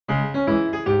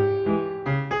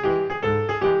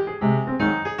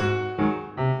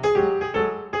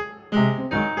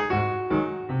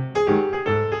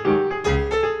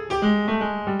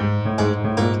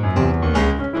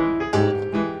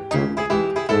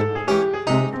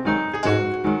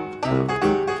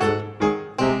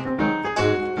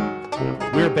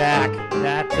back.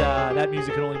 That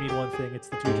music can only mean one thing. It's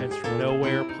the Two Gents from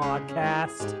Nowhere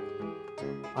podcast.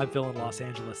 I'm Phil in Los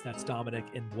Angeles. That's Dominic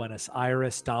in Buenos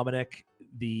Aires. Dominic,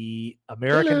 the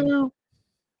American. Hello.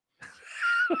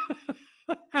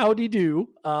 Howdy do.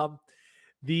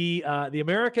 The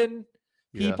American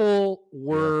people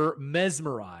were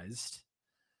mesmerized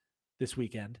this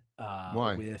weekend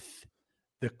with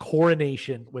the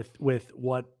coronation, with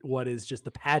what is just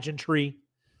the pageantry,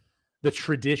 the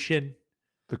tradition,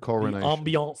 the coronation,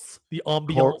 the ambiance, if you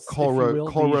will.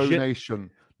 Coronation,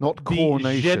 not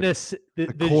coronation. The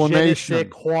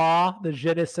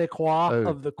je ne sais quoi,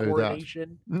 of the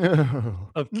coronation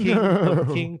of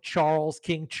King Charles,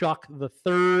 King Chuck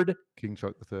III. King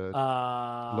Chuck III.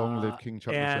 Long live King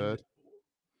Chuck III.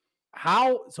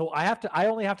 I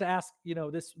only have to ask,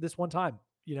 this one time,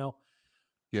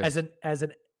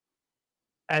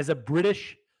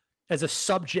 as a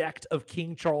subject of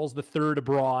King Charles III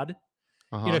abroad,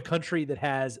 in a country that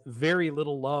has very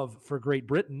little love for Great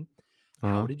Britain,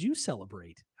 how did you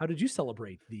celebrate? How did you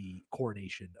celebrate the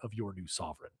coronation of your new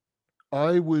sovereign?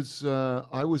 I was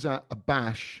at a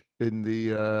bash in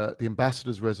the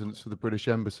ambassador's residence for the British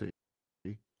Embassy.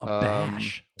 A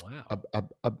bash, wow!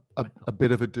 A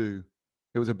bit of a do.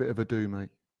 It was a bit of a do, mate.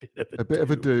 A bit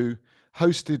of a do,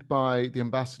 hosted by the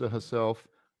ambassador herself.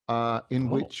 In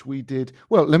which we did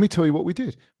well. Let me tell you what we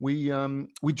did. We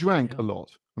drank a lot.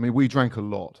 I mean, we drank a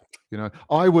lot.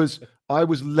 I was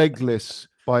legless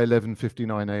by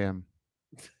 11:59 a.m.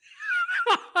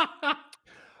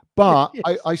 But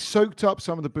yes. I soaked up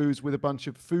some of the booze with a bunch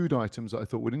of food items that I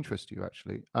thought would interest you,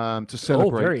 actually, to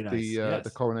celebrate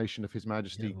the coronation of His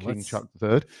Majesty King Chuck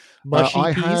III.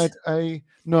 Mushy peas?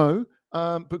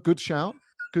 But good shout.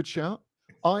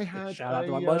 I had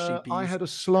a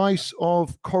slice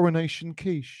of coronation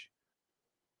quiche.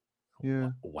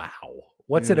 Yeah. Wow.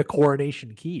 What's in a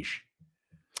coronation quiche?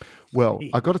 Well,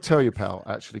 I got to tell you, pal,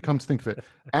 actually, come to think of it,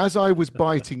 as I was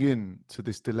biting into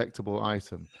this delectable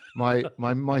item,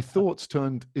 my thoughts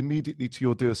turned immediately to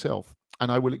your dear self,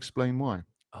 and I will explain why.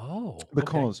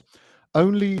 Because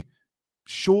only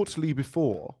shortly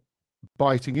before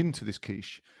biting into this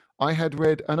quiche, I had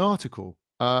read an article.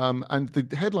 And the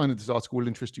headline of this article will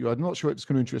interest you. I'm not sure it's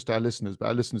going to interest our listeners, but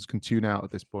our listeners can tune out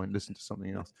at this point, listen to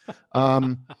something else.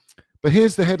 But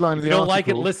here's the headline of the article. If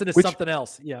you don't like it, listen to something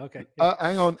else. Yeah, okay.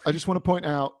 Hang on. I just want to point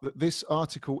out that this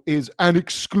article is an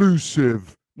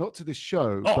exclusive, not to this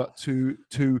show, but to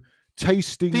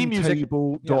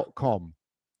tastingtable.com.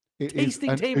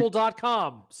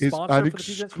 Tastingtable.com. Is an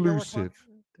exclusive.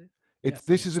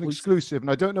 This is an exclusive,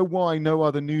 and I don't know why no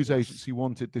other news agency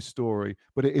wanted this story,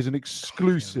 but it is an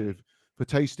exclusive for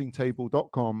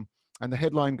tastingtable.com, and the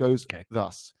headline goes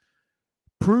thus: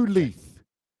 Prue Leith.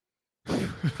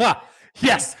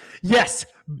 Yes.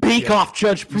 Bake off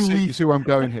Judge Prue Leith. You see where I'm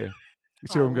going here?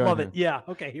 Love it. Yeah.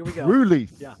 Okay, here we go. Prue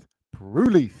Leith. Yeah. Prue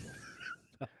Leith.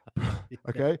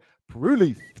 Okay. Prue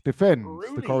Leith defends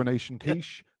the coronation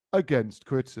quiche against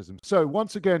criticism. So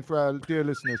once again, for our dear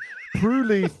listeners, Prue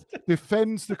Leith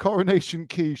defends the coronation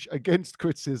quiche against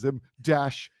criticism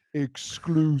 -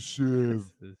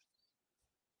 exclusive.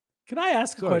 Can I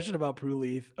ask a question about Prue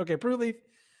Leith? Okay, Prue Leith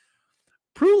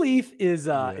is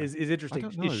interesting. I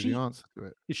don't know the answer to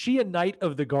it. Is she a Knight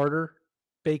of the Garter?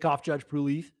 Bake Off Judge Prue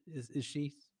Leith? Is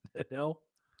she? No.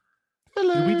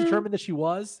 Hello. Did we determine that she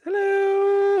was?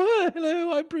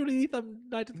 Hello. I'm Prue Leith. I'm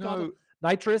Knight of the Garter.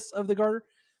 Nitress of the Garter.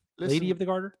 Listen, Lady of the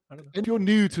Garter? I don't know. If you're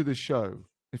new to the show,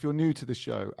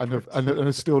 and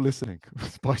are still listening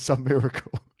by some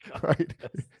miracle, right?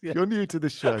 If you're new to the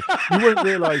show, you won't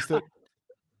realize that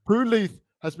Prue Leith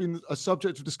has been a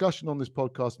subject of discussion on this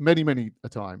podcast many a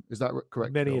time. Is that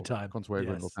correct? Many a time.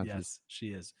 Yes, she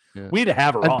is. Yeah. We need to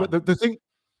have her on. But the thing,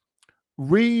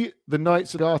 the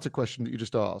Knights of the Garter question that you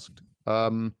just asked,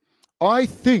 I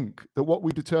think that what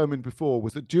we determined before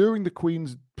was that during the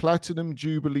Queen's Platinum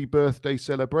Jubilee birthday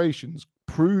celebrations,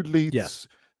 Prue Leith's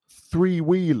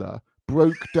three-wheeler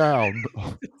broke down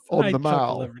on the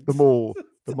mall,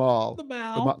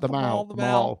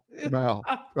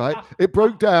 right? It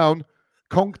broke down,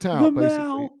 conked out,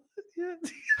 basically.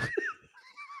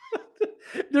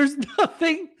 There's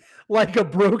nothing like a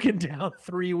broken down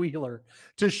three-wheeler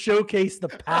to showcase the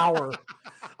power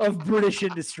of British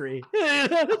industry.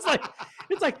 It's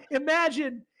like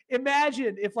imagine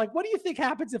if, like, what do you think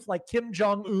happens if, like, Kim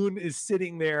Jong-un is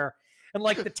sitting there and,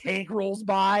 like, the tank rolls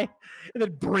by and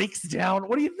it breaks down?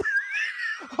 What do you think?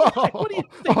 What do you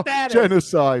think that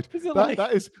genocide. is?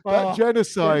 That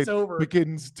genocide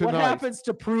begins tonight. What happens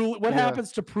to Prue? What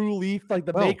happens to Prue Leith? Like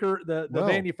the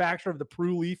manufacturer of the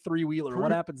Prue Leith three-wheeler.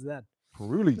 What happens then?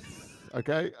 Prue Leith.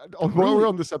 Okay. While we're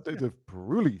on the subject of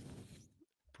Prue Leith,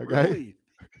 Okay.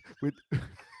 With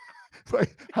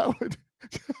wait, Howard.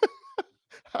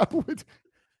 Howard.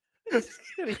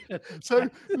 So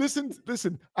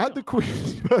listen. At the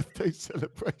Queen's birthday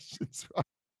celebrations, right?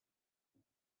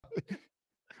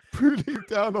 Prue leaped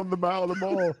down on the Mall, the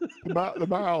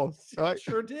Mall, right?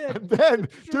 Sure did. And then,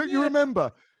 Sure don't you did.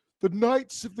 remember, the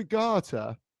Knights of the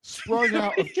Garter sprung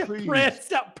out of trees,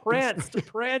 pranced out of the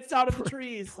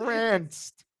trees,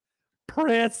 pranced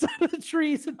out of the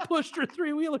trees, and pushed her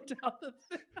three-wheeler down the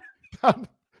thing. down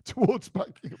towards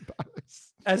Buckingham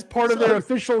Palace as part of their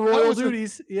official royal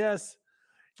duties. Yes.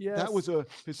 That was a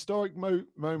historic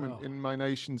moment in my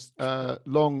nation's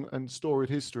long and storied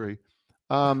history.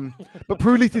 But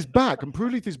Prue Leith is back, and Prue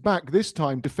Leith is back this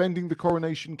time defending the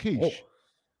Coronation Quiche.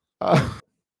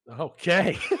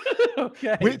 Okay.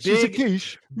 Okay. Which is a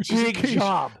quiche. Big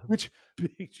job.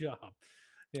 Big job.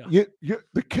 Yeah.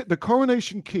 The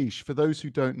Coronation Quiche, for those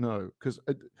who don't know, because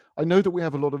I know that we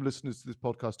have a lot of listeners to this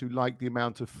podcast who like the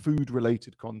amount of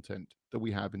food-related content that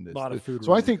we have in this.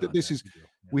 So I think that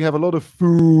we have a lot of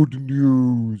food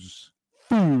news.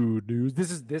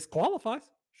 This qualifies.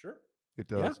 Sure. It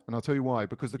does. Yeah. And I'll tell you why.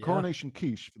 Because the Coronation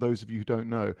Quiche, for those of you who don't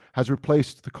know, has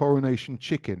replaced the Coronation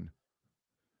Chicken.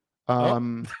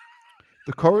 You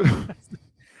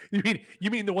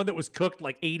mean the one that was cooked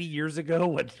like 80 years ago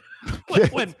when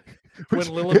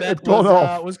Lilibet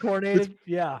was coronated?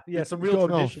 Some real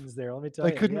traditions there. Let me tell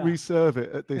you, they couldn't reserve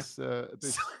it at this.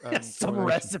 Some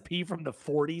recipe from the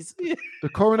 40s. The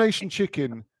Coronation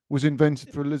Chicken was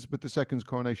invented for Elizabeth II's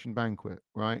coronation banquet,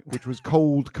 right? Which was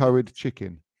cold curried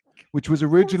chicken, which was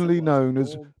originally known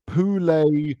as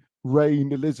Poulet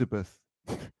Reine Elizabeth.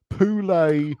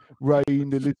 Poulet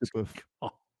Reine Elizabeth. Oh,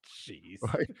 jeez.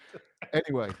 Right.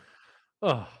 Anyway.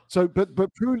 So, but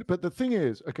the thing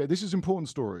is, okay, this is important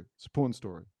story. It's an important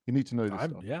story. You need to know this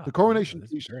stuff. Yeah. The Coronation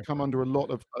Quiche has come under a lot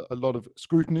of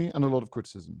scrutiny and a lot of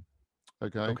criticism.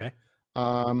 Okay.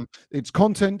 Its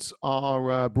contents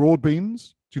are broad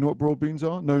beans. Do you know what broad beans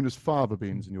are? Known as fava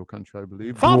beans in your country, I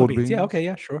believe. Fava beans. Yeah. Okay.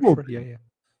 Yeah. Sure. Yeah.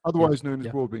 Otherwise known as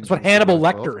broad beans. That's what Hannibal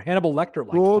Lecter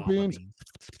liked. Broad beans.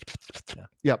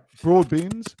 Yeah. Broad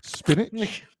beans,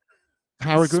 spinach,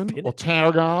 tarragon.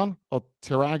 Tarragon.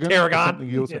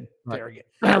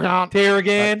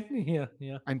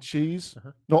 Yeah. And cheese,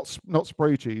 not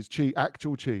spray cheese,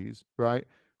 actual cheese, right?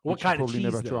 What kind of cheese?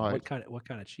 Never tried. What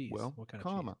kind of cheese? Well, what kind of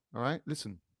karma. Cheese? All right.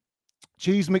 Listen.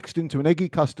 Cheese mixed into an eggy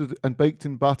custard and baked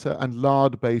in butter and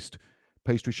lard-based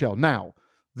pastry shell. Now,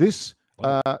 this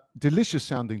delicious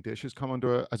sounding dish has come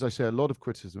under, as I say, a lot of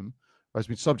criticism, has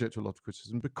been subject to a lot of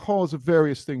criticism because of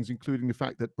various things, including the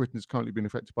fact that Britain has currently been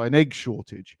affected by an egg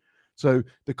shortage. So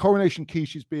the Coronation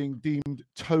Quiche is being deemed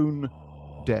tone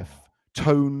deaf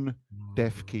quiche.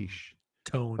 Deaf quiche.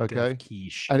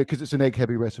 And because it's an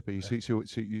egg-heavy recipe, you see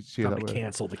that way.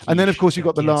 Cancel the quiche. And then, of course, you've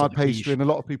got the lard pastry, and a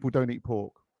lot of people don't eat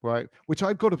pork, right? Which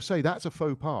I've got to say, that's a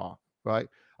faux pas, right?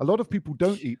 A lot of people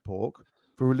don't eat pork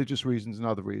for religious reasons and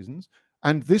other reasons.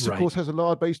 And this, of course, has a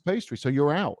lard-based pastry, so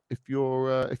you're out if you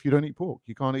don't eat pork.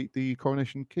 You can't eat the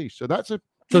Coronation Quiche. So that's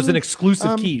it's an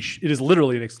exclusive quiche. It is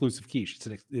literally an exclusive quiche.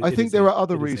 I think there are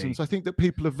other reasons. I think that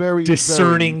people are very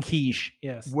discerning quiche.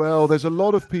 Yes. Well, there's a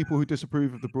lot of people who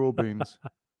disapprove of the broad beans.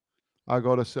 I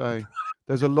gotta say,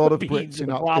 there's a lot of Brits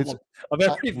in of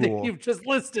everything you've just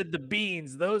listed. The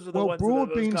beans, those are the ones. Well,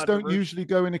 broad beans don't usually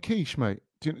go in a quiche, mate.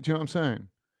 Do you know what I'm saying?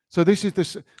 So this is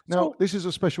this is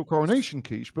a special Coronation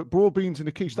Quiche, but broad beans in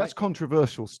a quiche, that's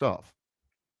controversial stuff.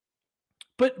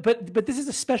 But this is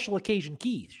a special occasion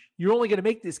quiche. You're only going to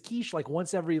make this quiche like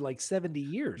once every 70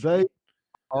 years. They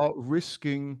are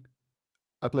risking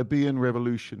a plebeian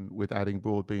revolution with adding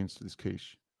broad beans to this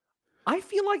quiche. I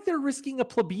feel like they're risking a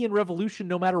plebeian revolution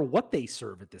no matter what they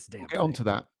serve at this damn thing.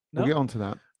 We'll get onto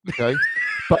that. Okay.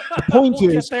 But the point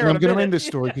is, and I'm going to end this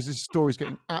story because this story is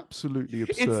getting absolutely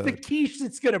absurd. It's the quiche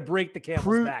that's going to break the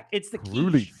camel's back. It's the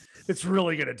quiche that's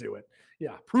really going to do it.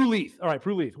 Yeah. Prue Leith. All right,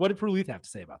 Prue Leith. What did Prue Leith have to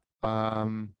say about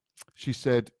that? She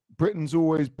said, Britain's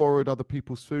always borrowed other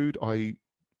people's food, i.e.,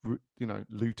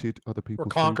 looted other people's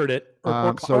food. Or conquered it.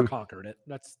 Or conquered it.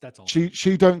 That's all.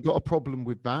 She don't got a problem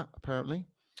with that, apparently.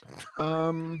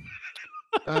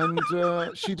 And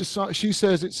she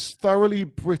says it's thoroughly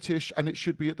British and it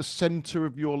should be at the center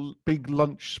of your big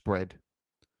lunch spread.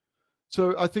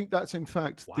 So I think that's in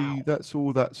fact that's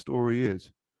all that story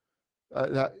is.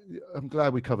 I'm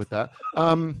glad we covered that.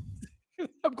 I'm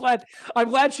glad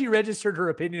she registered her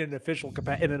opinion in an official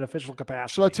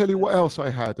capacity. Shall I tell you what else I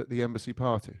had at the embassy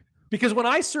party? Because when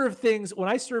I serve things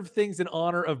in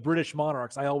honor of British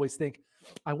monarchs, I always think,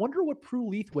 I wonder what Prue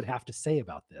Leith would have to say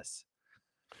about this.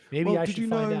 Maybe I should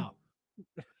find out.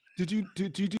 Did you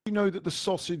know that the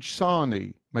sausage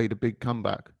sarnie made a big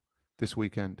comeback this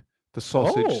weekend? The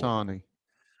sausage sarnie.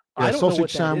 Yeah, I don't know sausage what that is, but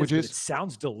it sandwiches.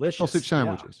 sounds delicious. Sausage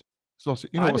sandwiches. Sausage.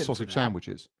 You know I'm what a in for sausage that. sandwich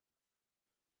is?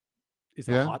 Is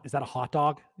Yeah. that a hot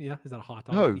dog? Yeah, is that a hot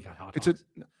dog? No, You got hot it's a dogs.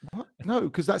 what? No,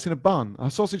 because that's in a bun.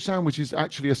 A sausage sandwich is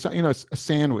actually a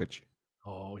sandwich.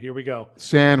 Oh, here we go.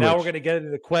 Sandwich. Now we're going to get into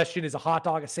the question: is a hot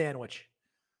dog a sandwich?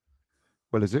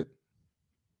 Well, is it?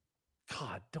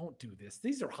 God, don't do this.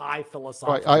 These are high Right,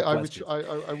 philosophical questions.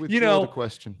 I withdraw the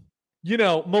question. You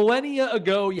know, millennia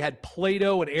ago, you had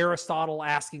Plato and Aristotle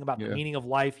asking about the Yeah. meaning of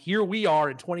life. Here we are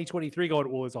in 2023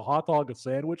 going, well, is a hot dog a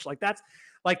sandwich? Like that's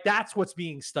what's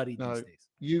being studied these days.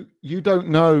 You don't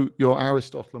know your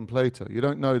Aristotle and Plato. You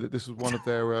don't know that this was one of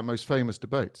their most famous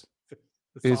debates.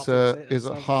 Is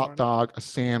a hot dog a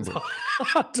sandwich?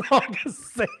 Hot dog a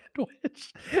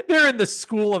sandwich. They're in the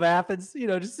school of Athens, you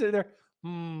know, just sitting there.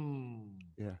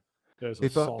 Yeah.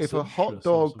 If a hot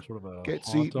dog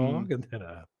gets eaten and then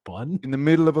a bun in the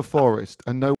middle of a forest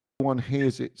and no one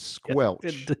hears it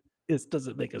squelch, it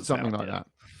doesn't make a something sound, like that.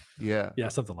 Yeah. Yeah,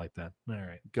 something like that. All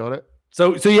right. Got it.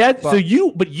 So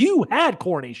you had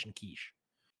Coronation Quiche.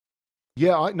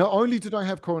 Yeah, not only did I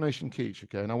have Coronation Quiche,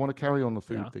 okay, and I want to carry on the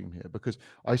food theme here because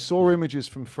I saw images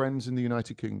from friends in the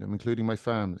United Kingdom, including my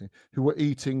family, who were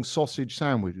eating sausage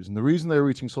sandwiches. And the reason they were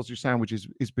eating sausage sandwiches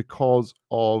is because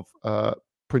of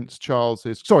Prince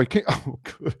Charles's. Sorry, King.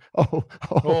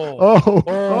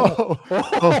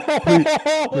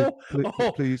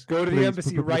 Please go to the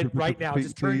embassy right now.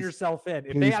 Just turn yourself in.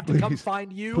 If they have to come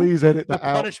find you, please edit that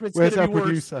out. Where's our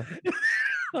producer?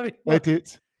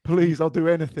 Edit. Please, I'll do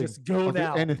anything. Just go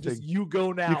now. Anything. Just you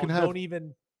go now. You can have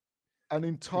an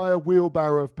entire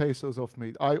wheelbarrow of pesos off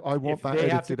me. I want that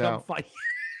edited out.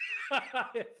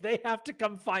 If they have to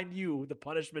come find you, the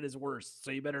punishment is worse.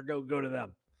 So you better go to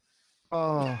them.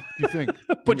 Oh, do you think?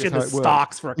 Put you in the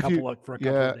stocks for a couple of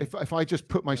days. If I just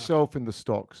put myself in the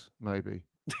stocks, maybe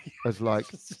as like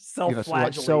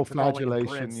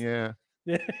self-flagellation. Yeah,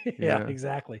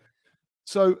 exactly.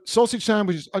 So sausage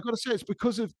sandwiches. I got to say, it's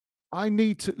because of. I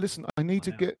need to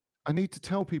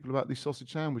tell people about these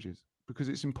sausage sandwiches because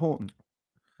it's important.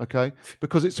 Okay,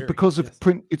 because it's because of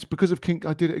It's because of King.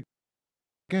 I did it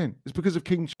again. It's because of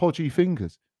King's podgy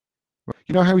fingers.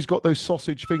 You know how he's got those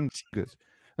sausage fingers,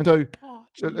 and so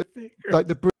like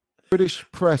the British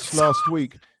press last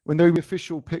week when there were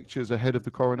official pictures ahead of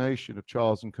the coronation of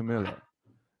Charles and Camilla.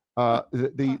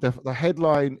 The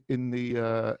headline in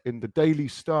the Daily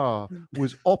Star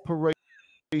was Operation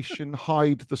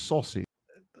Hide the Sausage,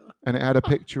 and it had a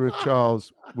picture of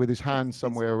Charles with his hand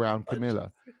somewhere around Camilla.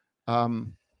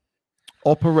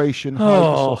 Operation Hide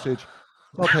the Sausage.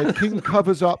 Okay, King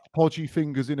covers up podgy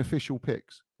fingers in official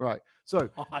pics. Right. So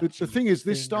the thing is,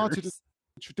 this started a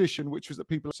tradition, which was that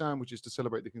people had sandwiches to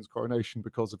celebrate the King's coronation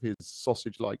because of his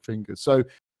sausage-like fingers. So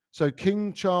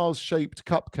King Charles shaped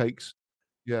cupcakes.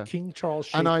 Yeah. King Charles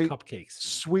shaped cupcakes.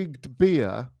 Swigged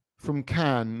beer from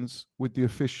cans with the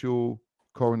official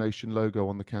coronation logo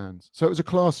on the cans. So it was a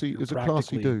classy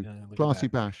do. Classy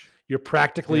bash. You're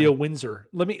practically a Windsor.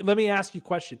 Let me ask you a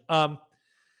question.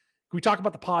 Can we talk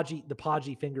about the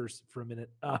podgy fingers for a minute?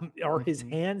 Are his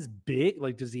hands big?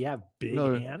 Like, does he have big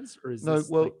hands, or is this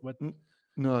like what?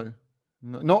 No,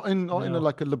 not in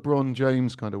like a LeBron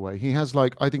James kind of way. He has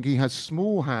I think he has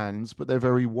small hands, but they're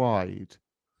very wide.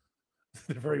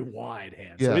 They're very wide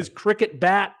hands. Yeah. So his cricket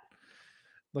bat,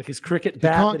 bat. He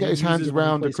can't get his hands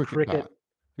around a cricket bat.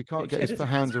 He can't get his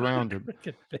hands around him.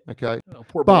 Okay,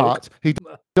 but he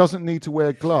doesn't need to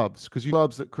wear gloves because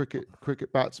gloves that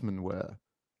cricket batsmen wear.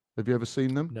 Have you ever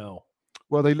seen them? No.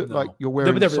 Well, they look like you're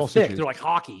wearing sausages. Thick. They're like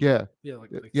hockey. Yeah.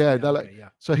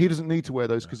 So he doesn't need to wear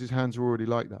those because his hands are already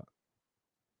like that.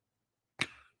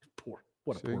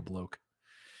 What a poor bloke.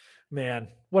 Man,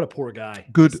 what a poor guy.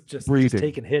 Good just breeding.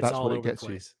 Taking hits That's all what it over gets the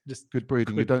place. Just good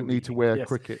breeding. You don't need to wear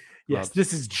cricket gloves. Yes,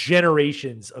 this is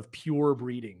generations of pure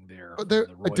breeding there.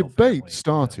 A debate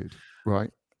started,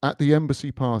 right, at the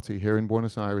embassy party here in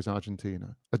Buenos Aires,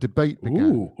 Argentina. A debate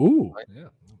began.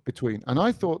 Between, and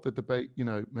I thought the debate,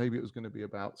 maybe it was going to be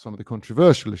about some of the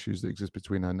controversial issues that exist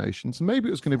between our nations, and maybe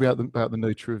it was going to be about the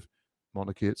nature of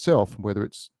monarchy itself, and whether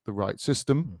it's the right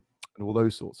system, and all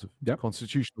those sorts of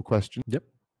constitutional questions.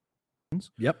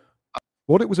 Yep.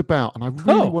 What it was about, and I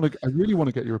really want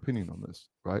to get your opinion on this,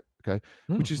 right? Okay,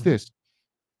 which is this: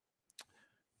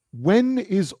 when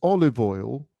is olive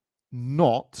oil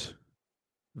not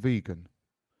vegan?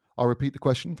 I'll repeat the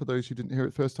question for those who didn't hear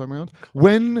it first time around.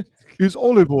 When is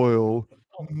olive oil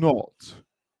not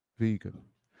vegan?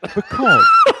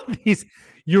 Because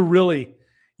you're really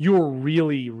You're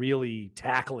really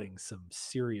tackling some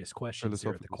serious questions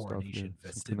there at the Philosophical stuff, yeah, coronation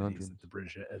some festivities conundrums. at the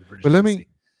British But let me,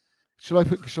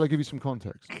 Embassy. shall I give you some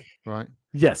context, right?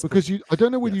 Yes, Because please. I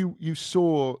don't know whether Yes. you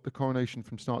saw the coronation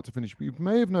from start to finish, but you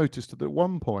may have noticed that at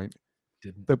one point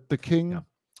Didn't. the king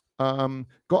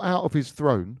got out of his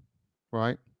throne,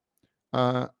 right,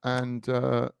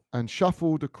 and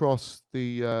shuffled across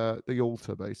the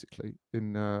altar, basically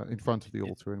in front of the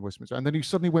altar in Westminster, and then he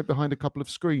suddenly went behind a couple of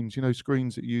screens,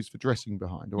 screens that you use for dressing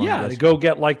behind or Yeah, to undressing. go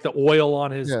get like the oil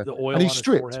on his Yeah, the and oil he on his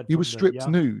stripped. forehead He from was the stripped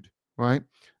nude, right?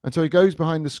 And so he goes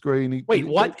behind the screen. Wait,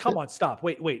 what? Come on, stop.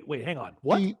 Wait, hang on.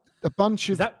 What? A bunch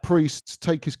Is of that priests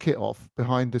take his kit off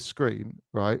behind the screen,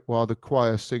 right, while the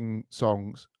choir sing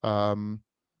songs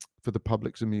for the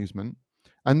public's amusement,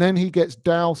 and then he gets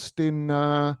doused in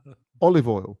olive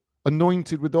oil,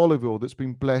 anointed with olive oil that's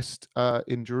been blessed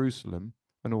in Jerusalem,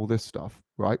 and all this stuff,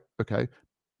 right? Okay,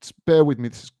 bear with me.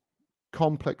 This is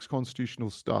complex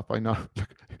constitutional stuff. I know.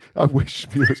 I wish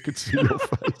viewers could see your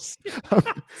face.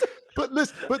 But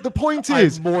listen. But the point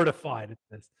is, I'm mortified at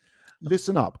this.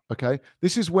 listen up, okay?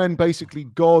 This is when basically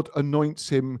God anoints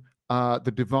him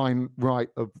the divine right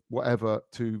of whatever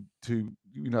to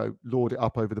lord it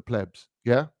up over the plebs.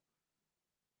 Yeah,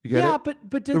 you get Yeah, it?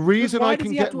 but The reason why I does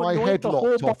can he have get to my anoint head the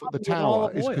whole lopped off at the body with tower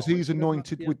olive is because oil? he's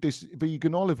anointed with this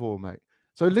vegan olive oil, mate.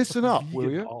 So listen up, will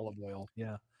Vegan you? olive oil.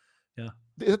 Yeah.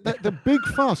 The big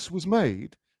fuss was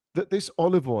made that this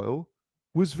olive oil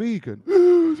was vegan.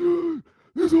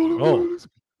 This olive Oh, oil is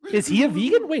is vegan he a olive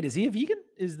vegan? oil. Wait, is he a vegan?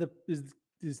 Is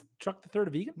Chuck the Third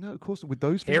a vegan? No, of course, with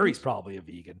those Harry's fingers. probably a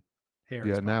vegan. Yeah,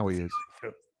 Harry's now probably. he is.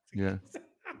 Yeah,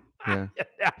 yeah.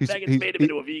 Megan's made him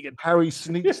into a vegan. Harry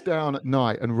sneaks down at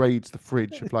night and raids the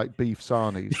fridge of like beef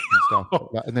sarnies and stuff like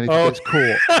that. And then if he gets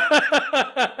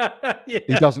caught,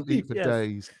 he doesn't eat for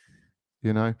days.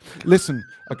 Listen,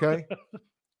 okay.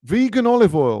 Vegan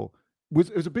olive oil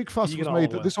it was a big fuss Vegan was made olive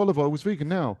that oil. this olive oil was vegan.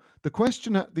 Now, the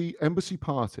question at the embassy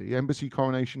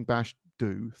coronation bash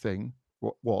do thing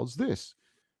was this: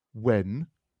 when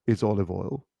is olive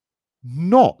oil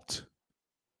not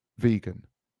vegan?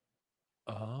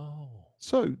 Oh,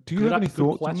 So, do you have any good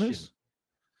thoughts on question. this?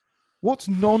 What's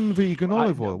non-vegan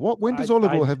olive oil? When does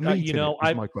olive oil have meat in it?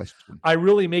 Is my question. I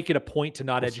really make it a point to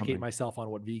not Or educate something. myself on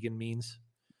what vegan means.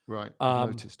 Right,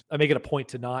 I've noticed. I make it a point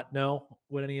to not know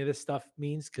what any of this stuff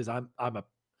means because I'm an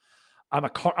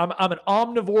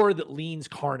omnivore that leans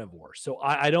carnivore. So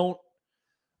I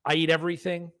eat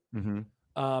everything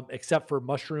except for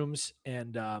mushrooms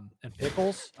and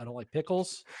pickles. I don't like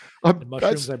pickles and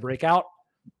mushrooms. I break out.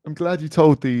 I'm glad you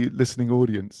told the listening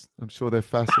audience. I'm sure they're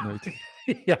fascinated.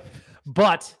 Yeah,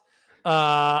 but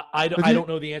I don't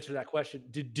know the answer to that question.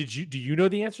 Do you know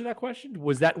the answer to that question?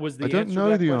 Was the I don't answer know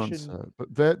to that the question answer,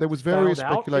 but there was various found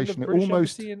out in the speculation. It British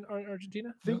almost Embassy in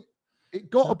Argentina?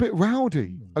 it got a bit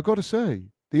rowdy. I got to say,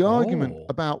 the argument Oh.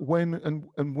 about when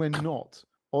and when not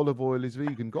olive oil is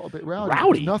vegan got a bit rowdy.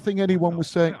 Because nothing anyone was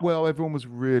saying. Well, everyone was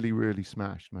really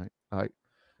smashed, mate. Like,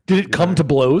 did it come to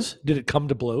blows? Did it come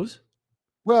to blows?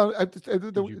 Well,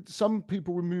 some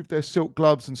people removed their silk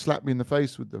gloves and slapped me in the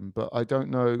face with them, but I don't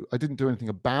know. I didn't do anything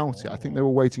about it. I think they were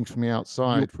waiting for me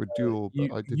outside for a duel,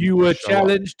 but I didn't. You were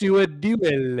challenged to a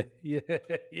duel. Yes.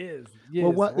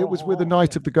 Well, it was with a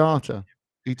Knight of the Garter.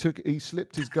 He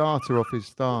slipped his garter off his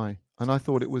thigh, and I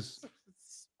thought it was.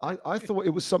 I thought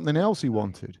it was something else he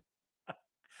wanted.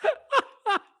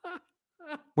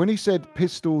 When he said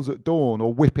pistols at dawn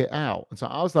or whip it out, and so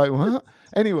I was like, what?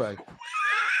 Anyway.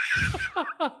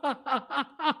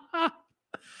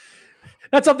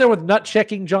 That's up there with nut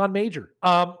checking John Major.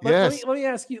 Yes. Let me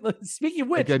ask you. Speaking of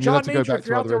which, again, John Major, if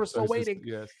you're out there, we're still waiting.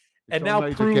 Yes. And now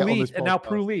Prue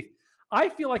Leith. I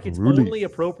feel like it's only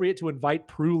appropriate to invite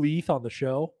Prue Leith on the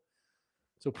show.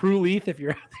 So Prue Leith, if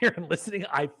you're out there and listening,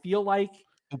 I feel like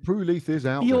Prue Leith is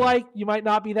out. Like you might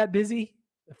not be that busy.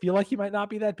 I feel like you might not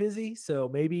be that busy. So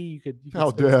maybe you could.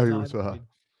 How dare you, sir?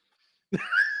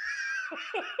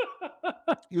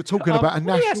 You're talking about a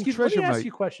national treasure, mate. Let me ask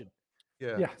you a question.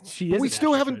 Yeah, she is. We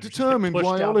still haven't determined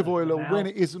why olive oil or when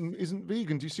it isn't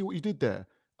vegan. Do you see what you did there?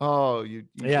 Oh, you're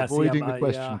avoiding the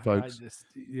question, folks.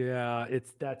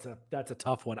 That's a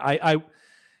tough one. I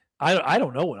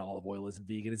don't know when olive oil isn't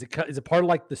vegan. Is it part of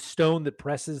like the stone that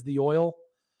presses the oil?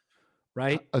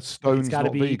 Right, a stone's got to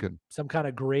not be vegan. Some kind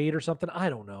of grade or something. I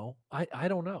don't know. I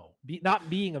don't know. Not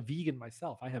being a vegan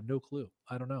myself, I have no clue.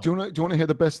 I don't know. Do you want to hear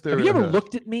the best theory? Have you ever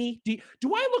looked at me?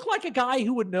 Do I look like a guy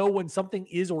who would know when something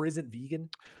is or isn't vegan?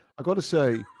 I got to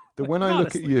say that when I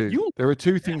look at you, there are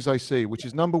two things I see. Which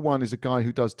is number one is a guy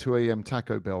who does 2 a.m.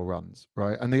 Taco Bell runs,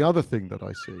 right? And the other thing that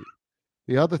I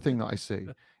see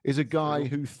is a guy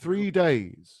who 3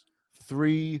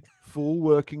 3 full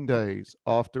working days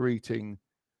after eating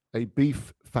a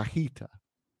beef fajita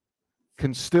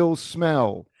can still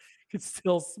smell Could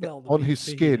still smell the on beef his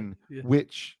fajita. skin Yeah.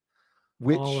 which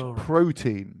All over.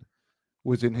 protein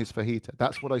was in his fajita.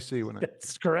 That's what I see when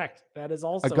That's correct. That is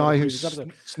also a guy in who the previous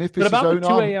episode. sniffs But his about the own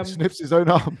 2 a.m. sniffs his own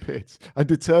armpits and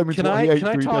determines Can what I he ate can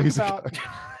I 3 talk days about ago.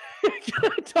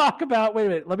 can I talk about wait a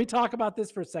minute, let me talk about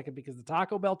this for a second because the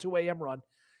Taco Bell 2 a.m. run,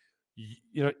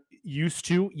 used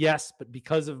to, yes, but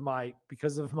because of my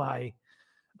because of my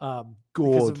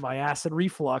acid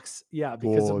reflux,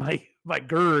 because of Gourd. my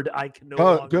GERD, I can no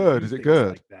longer GERD. do Is it things GERD?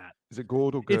 like that. Is it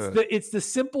gourd or It's GERD? the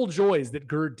simple joys that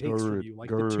GERD takes from you, like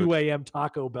the 2 a.m.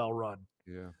 Taco Bell run.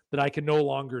 Yeah. That I can no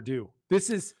longer do. This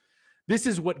is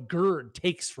what GERD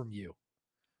takes from you.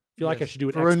 I feel like I should do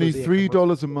an for only expose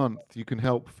 $3 a month. You can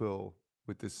help Phil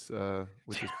with this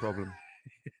problem.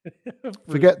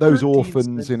 Forget those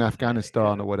orphans in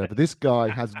Afghanistan or whatever. This guy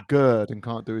has GERD and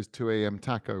can't do his 2 a.m.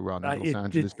 taco run in Los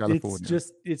Angeles, California.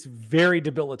 It's very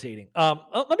debilitating.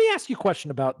 Let me ask you a question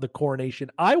about the Coronation.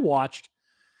 I watched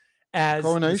as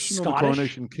Coronation the or the Scottish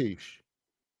Coronation quiche?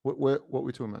 What are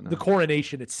we talking about now? the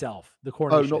Coronation itself. The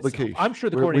Coronation. not the itself. quiche. I'm sure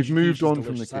the We've Coronation moved quiche is on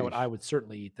from the delicious. quiche. I would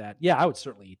certainly eat that. Yeah, I would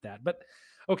certainly eat that. But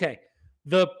okay,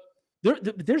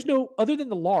 there's no, other than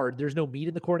the lard, there's no meat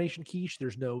in the Coronation quiche.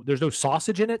 There's no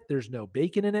sausage in it. There's no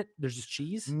bacon in it. There's just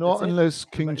cheese. Not unless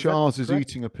King Charles is correct?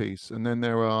 eating a piece, and then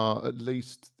there are at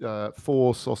least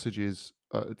 4 sausages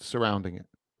surrounding it.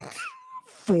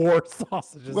 4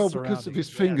 sausages. Well, because of his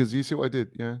fingers. You see what I did?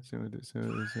 Yeah. See what I did?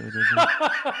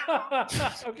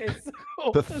 Okay.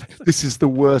 So this is the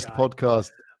worst podcast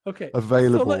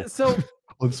available so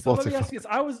on Spotify. So let me ask you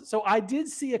this. I did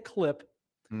see a clip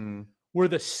where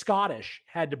the Scottish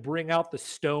had to bring out the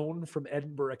stone from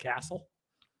Edinburgh Castle.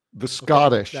 The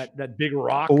Scottish, that big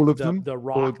rock, all of them, the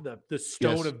rock, the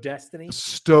stone of destiny. The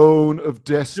stone of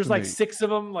destiny. There's like 6 of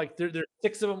them. Like there's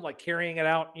 6 of them, like carrying it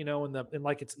out, and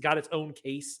like it's got its own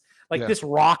case. Like this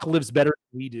rock lives better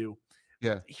than we do.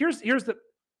 Yeah. Here's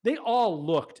they all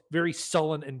looked very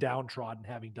sullen and downtrodden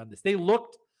having done this. They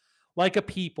looked like a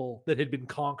people that had been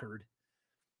conquered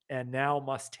and now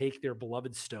must take their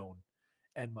beloved stone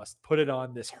and must put it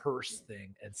on this hearse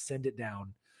thing and send it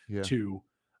down to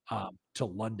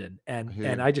London.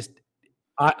 And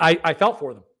I felt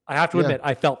for them. I have to admit,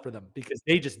 I felt for them because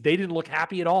they didn't look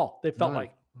happy at all. They felt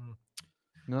like,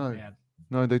 man.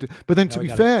 No, they did. But then, to be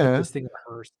fair, this thing in a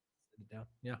hearse.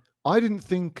 Yeah. I didn't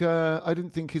think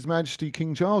His Majesty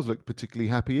King Charles looked particularly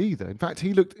happy either. In fact,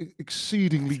 he looked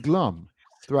exceedingly glum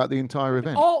throughout the entire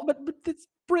event. But it's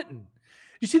Britain.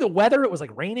 You see the weather? It was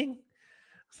like raining.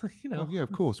 Oh, yeah,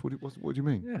 of course. What do you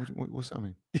mean? Yeah. What's that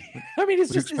mean? I mean,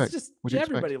 it's just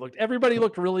everybody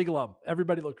looked really glum.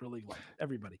 Everybody.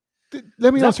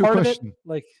 Let me ask you a question.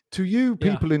 Like, to you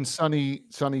people in sunny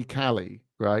Cali,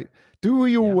 right? Do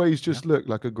we always just look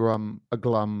like a glum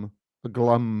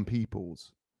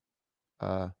peoples?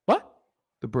 What?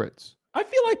 The Brits. I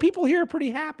feel like people here are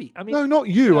pretty happy. I mean, no, not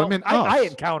you. I mean, us. I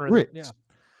encounter Brits. them. Yeah.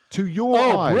 To your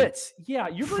eye, Brits. Yeah,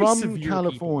 you're very from severe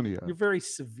California. People. You're very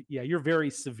severe. Yeah, you're very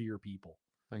severe people.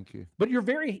 Thank you. But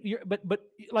but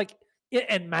like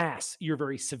en masse, you're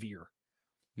very severe.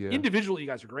 Yeah. Individually, you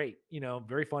guys are great.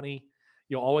 Very funny.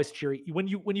 Always cheery. When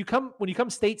you come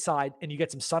stateside and you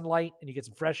get some sunlight and you get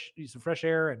some fresh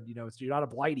air and you're not a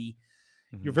blighty.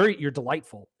 Mm-hmm. You're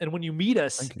delightful. And when you meet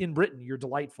us in Britain, you're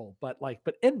delightful. But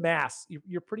en masse,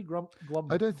 you're pretty glum.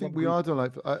 I don't think we are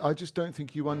delightful. I just don't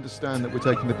think you understand that we're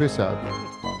taking the piss out of you.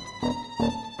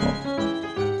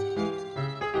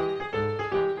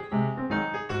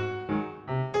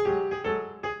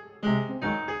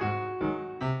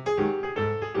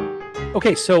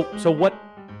 Okay, so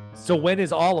when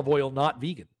is olive oil not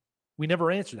vegan? We never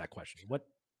answered that question. We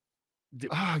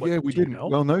didn't. Know?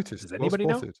 Well noticed. Does anybody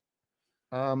know?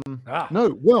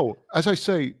 No. Well, as I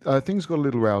say, things got a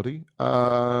little rowdy.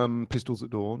 Pistols at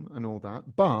dawn and all that.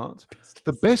 But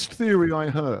the best theory I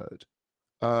heard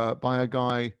by a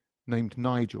guy named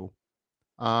Nigel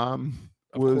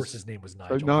of course his name was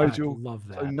Nigel. So Nigel, I love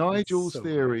that. So Nigel's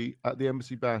theory at the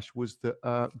Embassy Bash was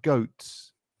that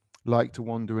goats like to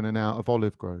wander in and out of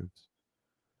olive groves,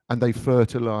 and they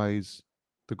fertilize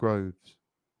the groves.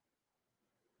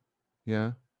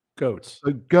 Yeah. Goats.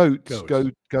 So goats.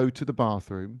 Go to the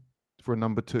bathroom for a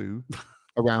number 2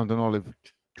 around an olive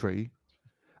tree,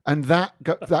 and that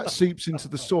seeps into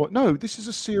the soil. No, this is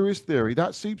a serious theory.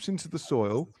 That seeps into the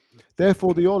soil.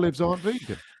 Therefore, the olives aren't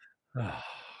vegan. Oh,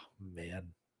 man.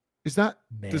 Does that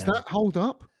hold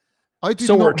up? Are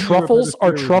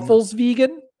truffles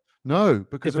vegan? No,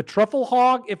 because if a truffle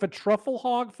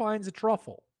hog finds a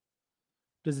truffle,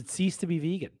 does it cease to be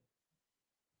vegan?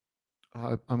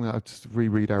 I'm going to have to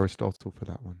reread Aristotle for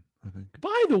that one, I think.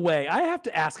 By the way, I have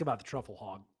to ask about the truffle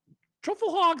hog.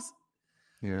 Truffle hogs,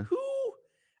 Yeah. who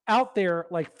out there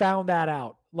like found that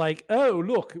out? Like, oh,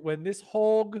 look, when this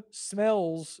hog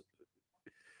smells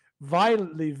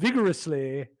violently,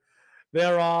 vigorously,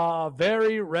 there are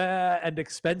very rare and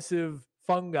expensive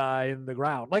fungi in the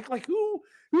ground. Like who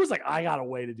was like, I got a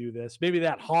way to do this? Maybe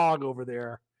that hog over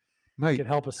there Mate, can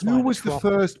help us who find a was the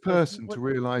truffle. first Like, person what? to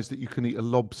realize that you can eat a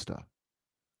lobster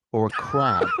or a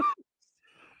crab?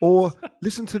 Or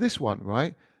listen to this one,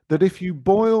 right? That if you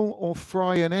boil or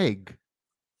fry an egg,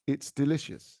 it's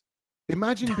delicious.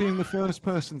 Imagine being the first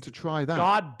person to try that.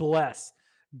 God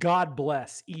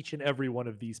bless each and every one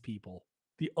of these people,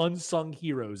 the unsung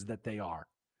heroes that they are.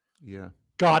 Yeah.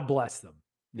 God bless them.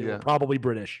 They were Yeah. probably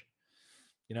British.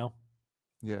 You know,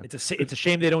 Yeah. it's a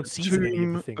shame they don't season any of the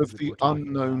Tomb things of that the we're talking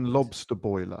unknown about. lobster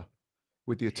boiler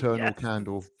with the eternal Yes.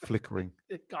 candle flickering.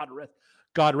 God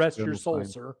rest your Eternal soul, flame.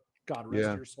 sir. God rest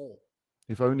Yeah. your soul.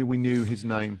 If only we knew his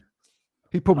name.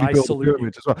 He probably I built the salute you.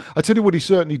 pyramids as well. I tell you what he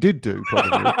certainly did do,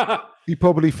 probably. He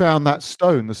probably found that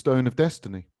stone, the stone of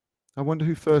destiny. I wonder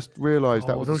who first realized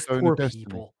that Oh, was the those stone poor of destiny.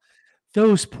 people.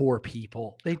 Those poor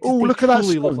people. Oh, They look at that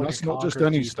truly look stone. like That's a not just conquered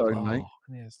any people. stone, mate.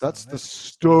 Oh, yes, That's the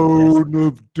stone stone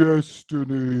of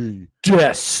destiny.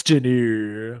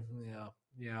 Destiny.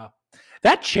 Yeah.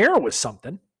 That chair was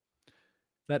something.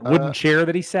 That wooden chair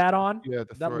that he sat on. Yeah,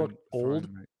 the That throne, looked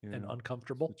old mate. Yeah, and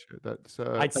uncomfortable. that's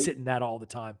I'd sit in that all the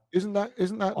time. isn't that All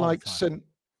the like time.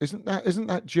 isn't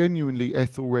that genuinely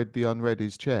Ethelred the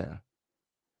Unready's chair?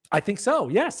 I think so.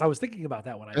 Yes, I was thinking about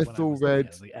that when I was looking at it.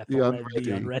 Ethelred Like the Ethelred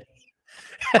the Unready. Unready.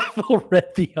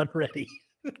 Ethelred the Unready.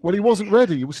 Well, he wasn't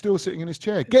ready. He was still sitting in his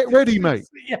chair. Get ready, mate.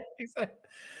 Yeah, exactly.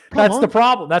 Come That's on. the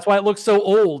problem. That's why it looks so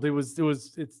old.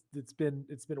 It's been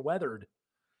weathered.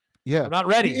 Yeah, I'm not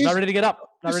ready. I'm not ready to get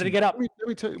up. Not ready to get up. Let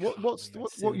me tell you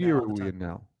what year are we in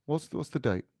now? What's the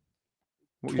date?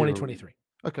 What year are we in? 2023.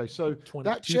 Okay, so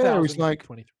that chair is like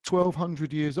 2023.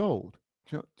 1,200 years old.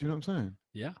 Do you know what I'm saying?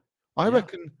 Yeah. I Yeah.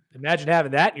 reckon. Imagine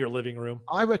having that in your living room.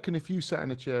 I reckon if you sat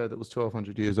in a chair that was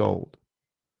 1,200 years old,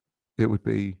 it would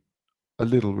be a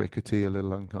little rickety, a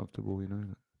little uncomfortable. You know.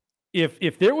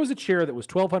 If there was a chair that was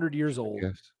 1,200 years old,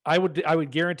 Yes. I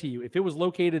would guarantee you, if it was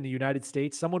located in the United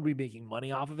States, someone would be making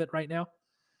money off of it right now.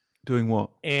 Doing what?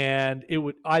 And it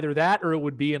would either that or it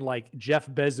would be in like Jeff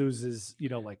Bezos's,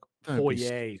 like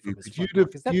foyer from his front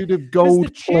door. You'd have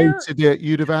gold chair, plated it.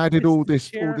 You'd have added all the this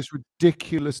chair.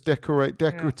 ridiculous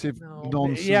decorative No,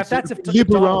 nonsense. yeah, if that's if Donald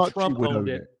Liberace Trump would owned own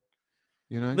it.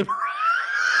 You know.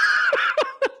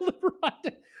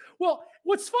 Well,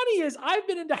 what's funny is I've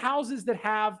been into houses that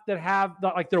have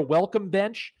like their welcome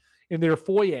bench in their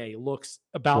foyer looks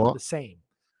about the same.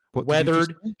 What did you just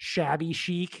Weathered, say? shabby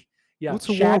chic. Yeah, What's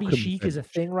a shabby welcome chic is a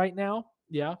bench? thing right now.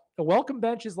 Yeah, a welcome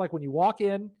bench is like when you walk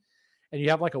in and you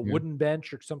have like a Yeah. wooden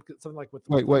bench or something like with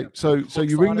Wait. like So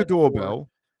you ring the doorbell,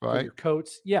 for right? your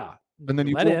coats. Yeah, And then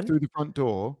you let walk in through the front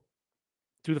door,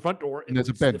 through the front door, and there's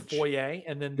a leads to the bench. foyer,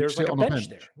 and then You there's like sit a on a bench bench.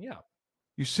 there. Yeah.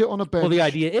 You sit on a bench. Well, the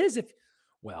idea is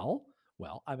well,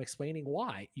 I'm explaining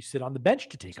why you sit on the bench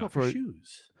to take off your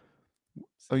shoes.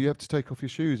 Oh, you have to take off your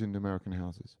shoes in American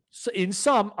houses. So in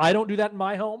some, I don't do that in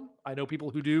my home. I know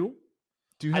people who do.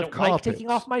 Do you have I don't carpets like taking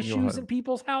off my in your shoes home? in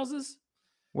people's houses.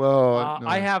 Well, no,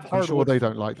 I have I'm sure hardwood they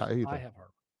don't floors. like that either. I have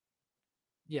hardwood.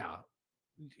 Yeah.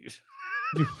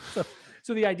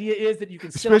 So the idea is that you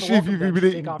can sit Especially on the if you've been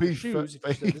eating beef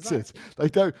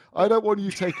fajitas. I don't want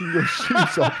you taking your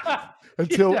shoes off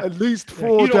until at least 4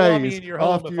 you don't days want me in your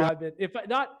home after you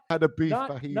had a beef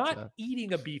fajita. Not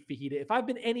eating a beef fajita. If I've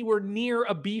been anywhere near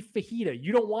a beef fajita,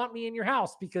 you don't want me in your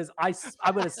house because I'm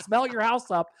going to smell your house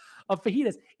up of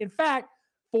fajitas. In fact,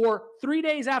 for 3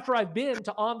 days after I've been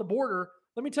to On the Border,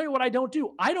 let me tell you what I don't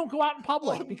do. I don't go out in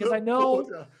public because I know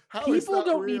people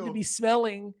don't need to be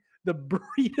smelling the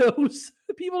burritos.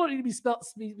 People don't need to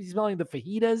be smelling the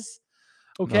fajitas.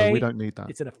 Okay. No, we don't need that.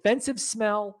 It's an offensive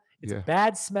smell. It's a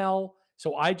bad smell.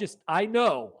 So I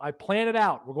know, I plan it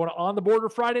out. We're going to On the Border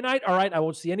Friday night. All right. I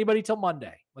won't see anybody till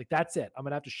Monday. Like that's it. I'm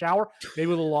going to have to shower, maybe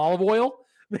with a little olive oil,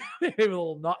 maybe a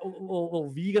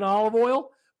little vegan olive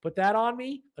oil, put that on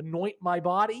me, anoint my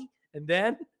body, and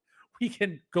then we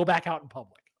can go back out in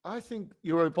public. I think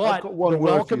you're. But I've got one the word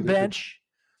welcome for you, bench,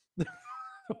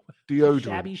 deodorant.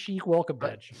 shabby chic welcome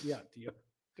bench. Yeah,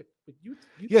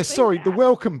 the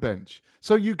welcome bench.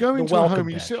 So you go into a home,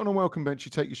 bench. you sit on a welcome bench, you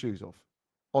take your shoes off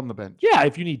on the bench. Yeah,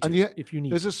 if you need to. And yet, if you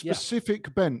need, there's a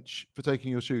specific bench for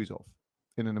taking your shoes off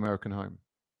in an American home.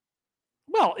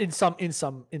 Well, in some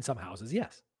houses,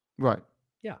 yes. Right.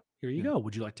 Yeah. Here you Yeah. go.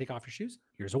 Would you like to take off your shoes?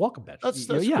 Here's a welcome bench. That's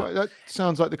Yeah. quite, that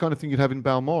sounds like the kind of thing you'd have in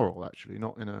Balmoral, actually,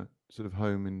 not in a sort of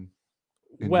home in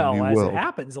the Well, New as it World.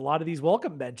 happens, a lot of these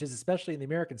welcome benches, especially in the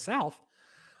American South,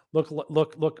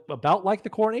 look about like the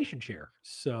coronation chair.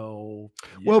 So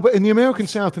yeah. Well, but in the American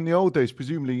South in the old days,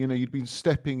 presumably, you'd been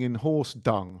stepping in horse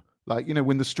dung, like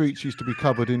when the streets used to be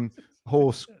covered in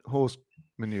horse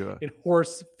manure, In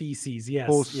horse feces.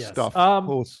 horse Yes. stuff,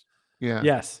 horse. Yeah.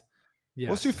 Yes.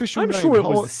 What's the Yes. official I'm name? sure it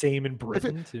was the same in If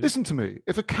Britain too. listen to me,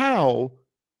 if a cow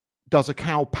does a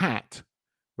cow pat,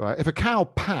 right? If a cow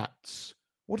pats,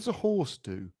 what does a horse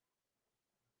do?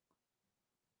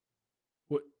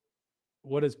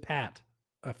 What is pat?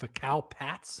 If a cow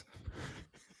pats?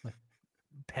 Like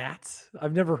pats?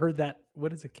 I've never heard that.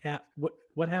 What is a cat?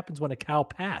 What happens when a cow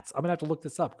pats? I'm gonna have to look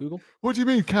this up. Google. What do you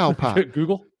mean cow pat?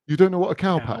 Google. You don't know what a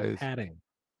cow pat Cow is? patting.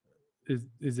 Is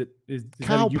that a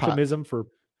Cow pat. euphemism for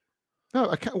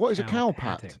No, what is a cow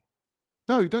patting? pat?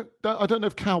 No, you don't. I don't know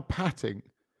if cow patting.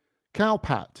 Cow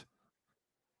pat.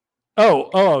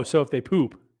 Oh, so if they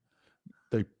poop.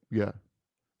 Yeah.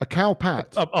 A cow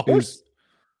pat. A horse.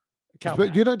 But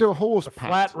pat. You don't do a horse a pat.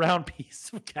 Flat round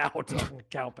piece of cow dung.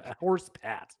 Cow pat. Horse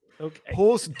pat. Okay.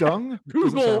 Horse dung?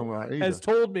 Google right has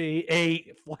told me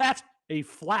a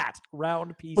flat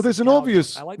round piece. Well, there's of an cow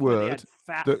obvious dung. word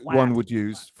that one would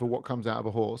use for what comes out of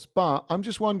a horse, but I'm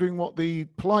just wondering what the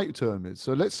polite term is.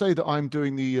 So let's say that I'm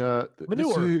doing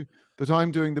manure. That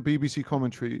I'm doing the BBC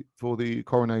commentary for the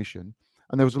coronation,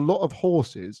 and there was a lot of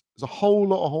horses. There's a whole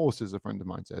lot of horses. A friend of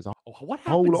mine says What happens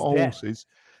whole lot of then? horses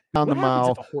down What the happens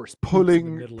mall, if a horse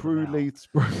pulling through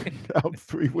out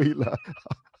three-wheeler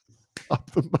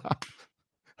up the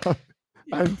mall.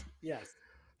 And yes.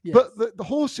 But the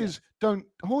horses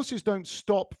don't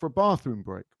stop for a bathroom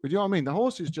break. You know what I mean? The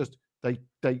horses just they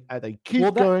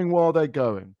keep going while they're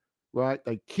going, right?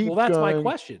 They keep going. Well, that's my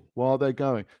question. While they're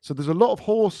going. So there's a lot of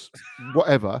horse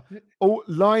whatever all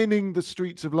lining the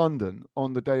streets of London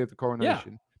on the day of the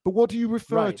coronation. Yeah. But what do you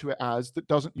refer to it as that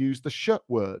doesn't use the shirt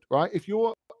word, right? If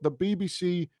you're the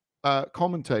BBC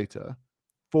commentator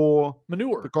for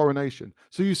manure the coronation,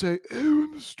 so you say, "Here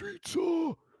in the streets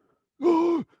are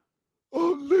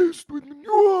laced with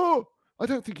manure." I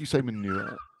don't think you say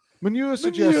manure. Manure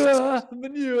suggests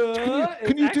manure.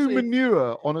 Can you do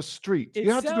manure on a street?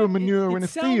 You have to do a manure in a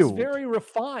field. It sounds very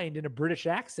refined in a British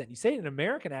accent. You say it in an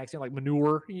American accent like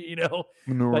manure,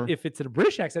 Manure. But if it's in a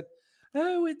British accent,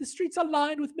 the streets are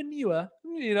lined with manure.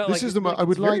 This is I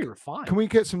would like. Refined. Can we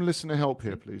get some listener help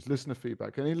here, please? Listener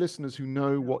feedback. Any listeners who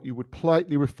know what you would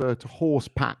politely refer to horse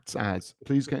pats as?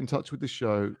 Please get in touch with the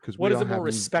show because what is a more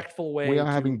respectful way? We are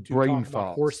having brain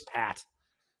farts. Horse pat.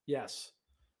 Yes.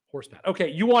 Horse pat. Okay,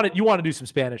 you want to do some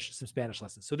Spanish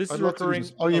lessons. So this is recurring.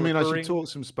 Oh, you mean I should talk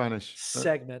some Spanish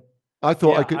segment? I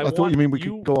thought I could. I thought you mean we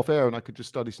could go off air and I could just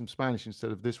study some Spanish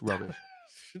instead of this rubbish.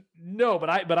 No, but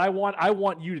I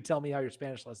want you to tell me how your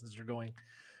Spanish lessons are going,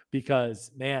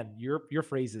 because man, your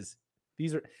phrases.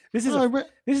 This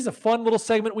is a fun little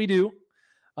segment we do.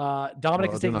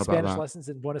 Dominic is taking Spanish lessons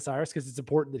in Buenos Aires because it's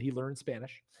important that he learn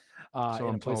Spanish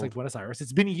in a place like Buenos Aires.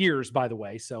 It's been years, by the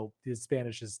way, so his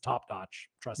Spanish is top notch.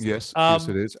 Trust me. Yes, yes,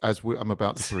 it is. I'm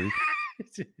about to prove.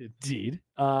 Indeed.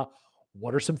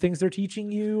 What are some things they're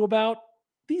teaching you about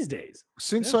these days?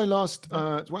 Since I last,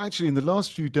 well, actually, in the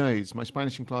last few days, my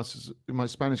Spanish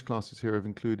classes here have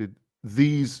included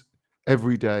these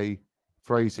everyday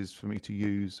phrases for me to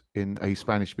use in a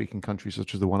Spanish-speaking country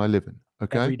such as the one I live in.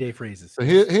 Okay, everyday phrases. So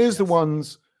here's the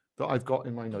ones that I've got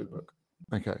in my notebook.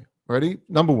 Okay, ready?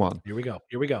 Number one. Here we go.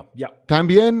 Yeah.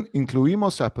 También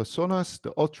incluimos a personas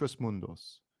de otros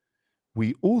mundos.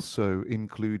 We also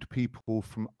include people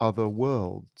from other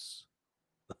worlds.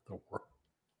 The world.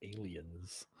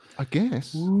 Aliens. I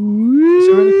guess. Is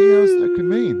there anything else that can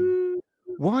mean?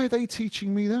 Why are they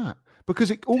teaching me that? Because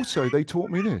they taught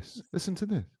me this. Listen to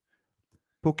this.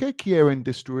 ¿Por qué quieren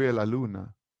destruir la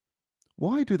luna?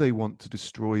 Why do they want to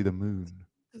destroy the moon?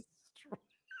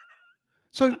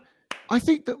 So I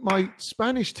think that my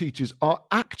Spanish teachers are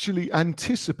actually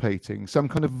anticipating some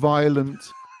kind of violent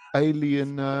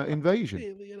alien invasion.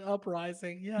 Alien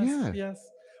uprising. Yes.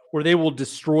 Where they will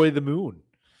destroy the moon.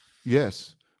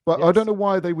 Yes. But I don't know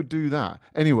why they would do that.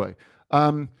 Anyway,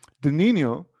 de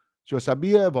niño, yo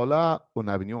sabía volar un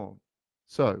avión.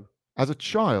 So, as a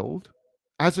child,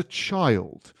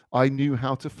 I knew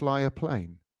how to fly a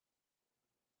plane.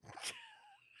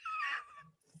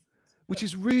 Which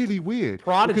is really weird.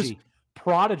 Prodigy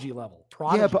level.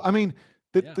 Yeah, but I mean,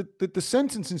 the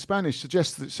sentence in Spanish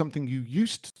suggests that it's something you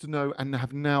used to know and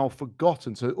have now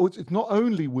forgotten. So it's not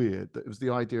only weird that it was the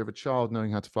idea of a child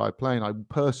knowing how to fly a plane. I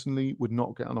personally would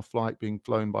not get on a flight being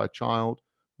flown by a child,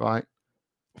 right?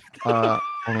 on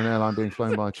an airline being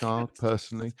flown by a child,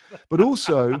 personally. But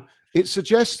also, it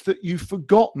suggests that you've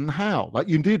forgotten how. Like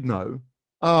you did know.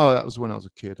 Oh, that was when I was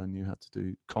a kid. I knew how to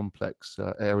do complex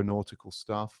aeronautical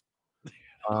stuff.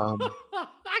 I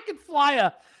could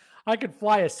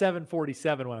fly a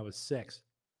 747 when I was 6.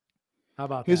 How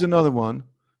about Here's that? another one.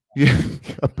 Yeah.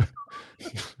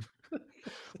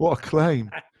 What a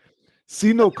claim.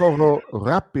 Si no corro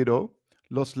rápido,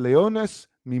 los leones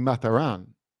me matarán.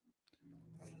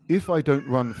 If I don't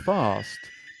run fast,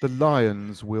 the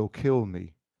lions will kill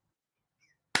me.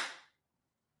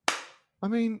 I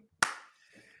mean,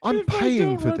 I'm If I paying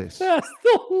don't for run this. fast,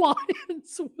 the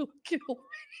lions will kill me.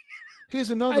 Here's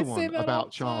another I say one that all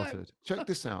about the time. childhood. Check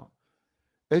this out.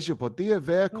 Ella podía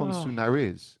ver con su Oh.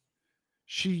 nariz.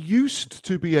 She used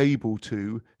to be able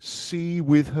to see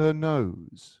with her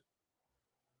nose.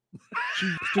 She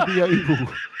used to be able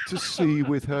to see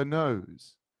with her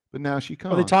nose, but now she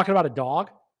can't. Are they talking about a dog?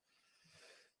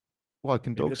 Why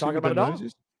can Maybe they're dogs see talking with their about a dog.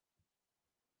 noses?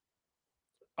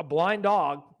 A blind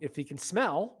dog, if he can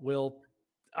smell, will.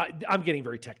 I'm getting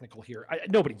very technical here.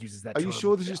 Nobody uses that Are term. you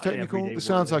sure this is technical? everyday This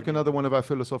word, sounds like everyday another word. one of our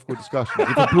philosophical discussions.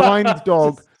 If a blind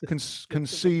dog can It's a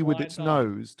see with blind its dog.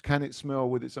 nose, can it smell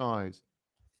with its eyes?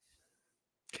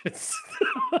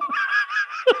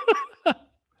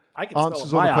 I can smell with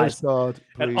Answers on my a eyes. postcard,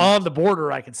 And please. on the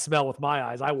border, I can smell with my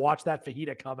eyes. I watch that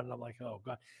fajita coming, and I'm like, oh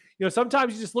god. You know,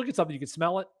 sometimes you just look at something, you can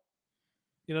smell it.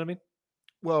 You know what I mean?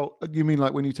 Well, you mean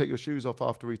like when you take your shoes off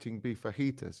after eating beef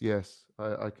fajitas? Yes,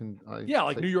 I can. Yeah,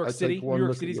 like New York City. New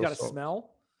York City's got a socks.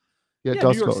 smell. Yeah, it Yeah,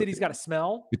 does New York got- City's got a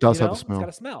smell. It does you have know? a smell. It's got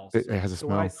a smell. It has a So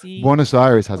when I smell. see Buenos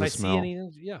Aires has when a I see smell.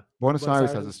 anything, yeah. Buenos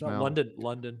Aires has a has smell.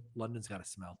 London's got a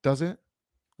smell. Does it?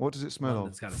 What does it smell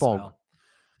London's of? got a Fog. smell.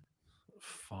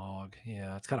 Fog.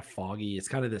 Yeah, it's kind of foggy. It's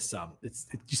kind of this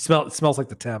it smells like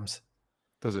the Thames.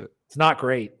 Does it? It's not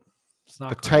great. It's not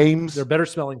The great. Thames.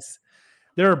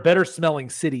 There are better smelling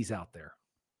cities out there.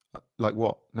 Like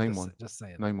what? Name Just, one. Just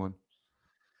saying. Name one.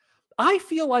 I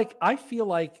feel like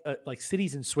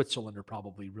cities in Switzerland are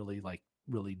probably really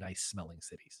nice smelling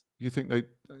cities. You think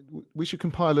we should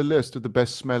compile a list of the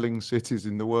best smelling cities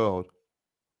in the world?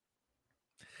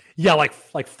 Yeah, like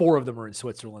 4 of them are in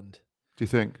Switzerland. Do you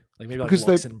think? Like maybe like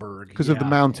Luxembourg. Because of the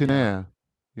mountain air,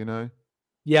 you know?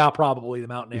 Yeah, probably the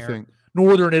mountain You air. think?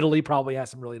 Northern Italy probably has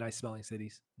some really nice smelling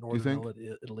cities. Northern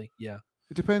Italy, yeah.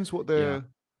 It depends what they're.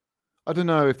 I don't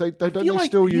know if they like,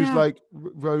 still use like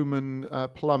Roman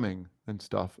plumbing and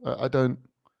stuff. I don't.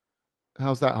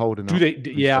 How's that holding up? Do they?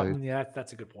 these Yeah, days? yeah.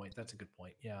 That's a good point.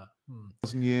 Yeah.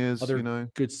 1,000 years, Other you know.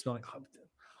 good smelling.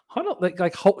 There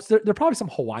are probably some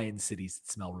Hawaiian cities that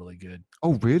smell really good.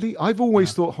 Oh, really? I've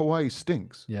always thought Hawaii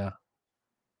stinks. Yeah.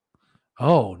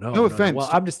 Oh no! No offense. Well,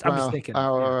 I'm just thinking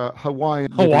our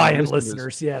Hawaiian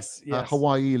listeners. Yes.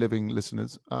 Hawaii living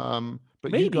listeners.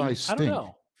 But maybe you guys stink. I don't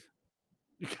know.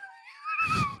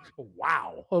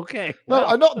 Wow. Okay. No,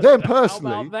 Well, not them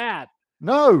personally. How about that?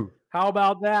 No. How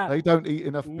about that? They don't eat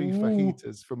enough beef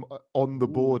fajitas from on the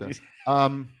border.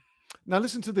 Now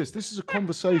listen to this. This is a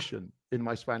conversation in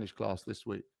my Spanish class this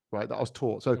week, right? That I was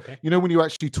taught. So you know when you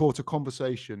actually taught a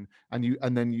conversation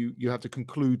and then you have to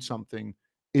conclude something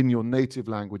in your native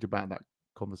language about that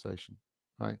conversation,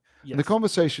 right? Yes. And the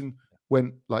conversation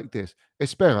went like this: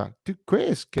 Espera, ¿tú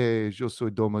crees que yo soy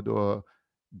domador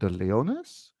de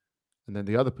leones? And then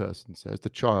the other person says, the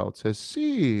child says,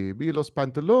 sí, vi los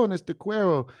pantalones de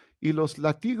cuero y los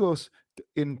latigos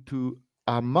en tu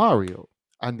armario.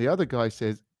 And the other guy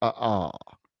says,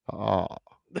 right?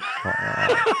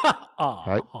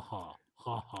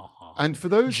 And for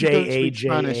those who don't speak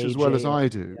Spanish as well as I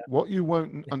do, what you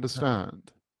won't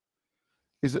understand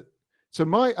is that,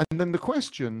 and then the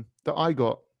question that I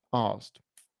got asked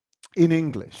in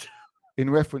English in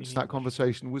reference to that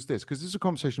conversation was this, because this is a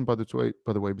conversation, by the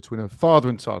way, between a father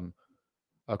and son,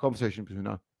 a conversation between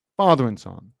a father and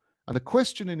son. And the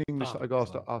question in English that I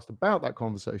asked about that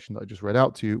conversation that I just read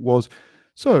out to you was,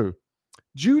 so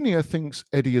Junior thinks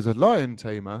Eddie is a lion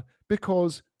tamer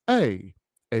because A,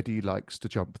 Eddie likes to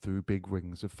jump through big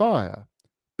rings of fire.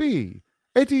 B,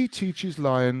 Eddie teaches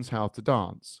lions how to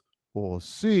dance. Or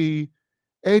C,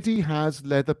 Eddie has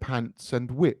leather pants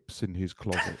and whips in his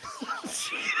closet.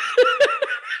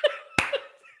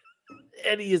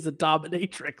 Eddie is a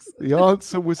dominatrix. The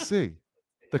answer was C.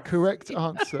 The correct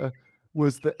answer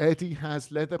was that Eddie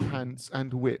has leather pants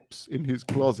and whips in his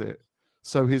closet.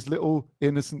 So his little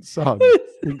innocent son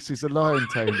thinks he's a lion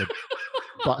tamer.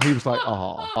 But he was like,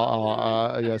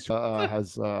 yes,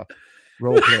 has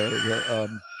role play.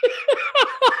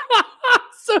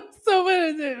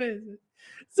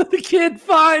 So the kid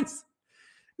finds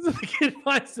some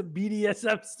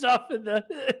BDSM stuff in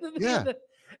the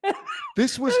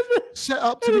This was set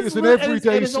up to and be his as an li- and his- and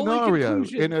everyday his only scenario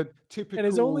conclusion- in a And typical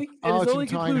his only Argentine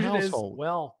conclusion household. is,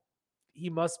 well, he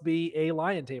must be a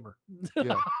lion tamer.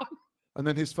 Yeah. And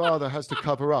then his father has to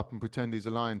cover up and pretend he's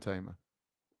a lion tamer.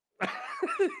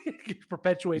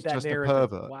 Perpetuate He's that just a narrative.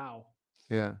 pervert. Wow.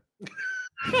 Yeah.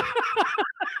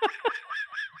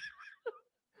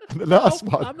 And the last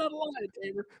one. I'm not a lion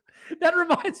tamer. That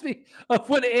reminds me of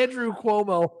when Andrew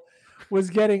Cuomo was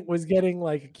getting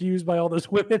like accused by all those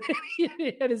women,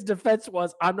 and his defense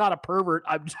was, "I'm not a pervert.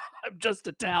 I'm just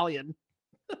Italian."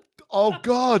 Oh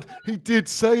God, he did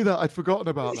say that. I'd forgotten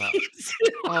about that.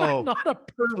 I'm not a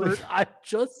pervert. I'm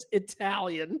just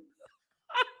Italian.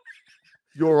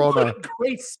 Your Honor.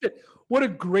 What a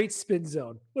great spin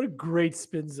zone. What a great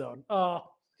spin zone. Oh,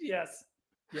 yes.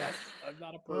 Yes. I'm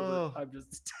not a pervert. Oh. I'm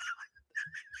just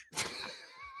Italian.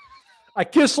 I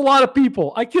kiss a lot of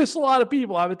people.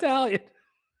 I'm Italian.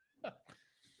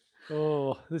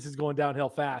 Oh, this is going downhill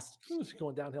fast.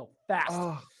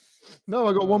 No,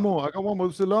 I got one more. It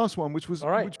was the last one, which was All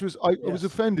right. I was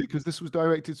offended because this was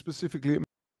directed specifically at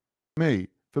me,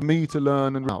 for me to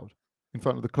learn and loud in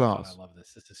front of the class. I love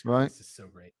this. This is right? This is so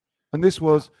great. And this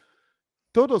was,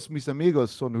 todos mis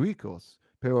amigos son ricos,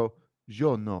 pero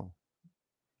yo no,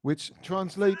 which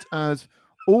translates as,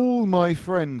 all my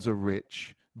friends are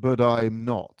rich, but I'm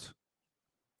not.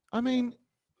 I mean,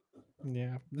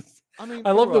 yeah.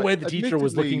 I love the way the teacher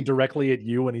was looking admittedly, directly at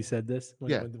you when he said this. When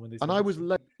they said and I this. was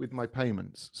late with my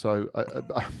payments, so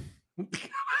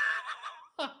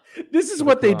This is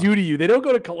what they do to you. They don't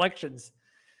go to collections.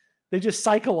 They just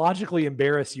psychologically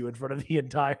embarrass you in front of the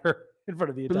entire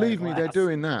believe me, they're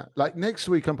doing that. Like next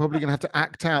week, I'm probably going to have to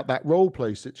act out that role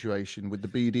play situation with the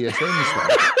BDSM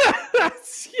stuff.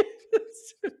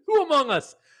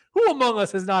 Who among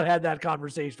us has not had that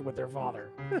conversation with their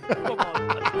father? Who among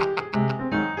us?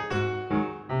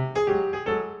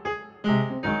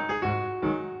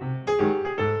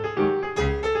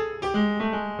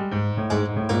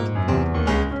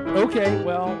 Okay,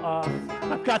 well,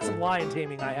 I've got some lion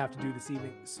taming I have to do this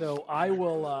evening, so I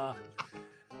will.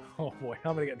 Oh boy,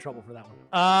 I'm gonna get in trouble for that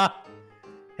one.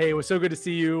 Hey, it was so good to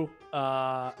see you.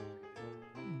 God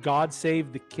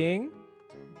save the king.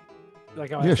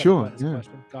 Like, yeah, sure. Yeah.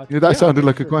 God, yeah, that sounded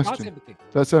like a God question. save the king.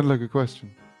 That sounded like a question.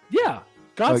 Yeah,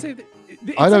 God Like, save the.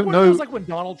 It's I don't like know. It's like when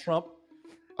Donald Trump.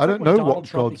 I don't know what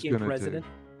Trump God's became going to do. president.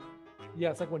 Yeah,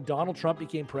 it's like when Donald Trump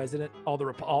became president, all the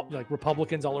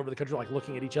Republicans all over the country like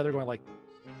looking at each other going like,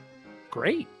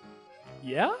 great.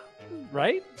 Yeah,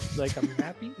 right? Like, I'm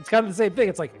happy. It's kind of the same thing.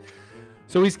 It's like,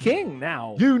 so he's king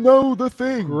now. You know the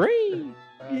thing. Great.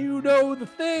 You know the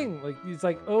thing. Like, he's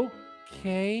like,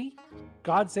 okay.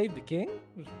 God save the king?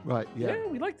 Right, yeah. Yeah,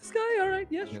 we like this guy. All right.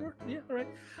 Yeah, sure. Yeah, all right.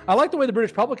 I like the way the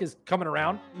British public is coming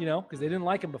around, because they didn't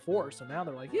like him before. So now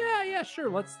they're like, yeah,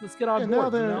 sure. Let's get on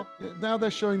board. Now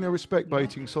they're showing their respect by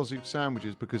eating sausage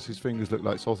sandwiches because his fingers look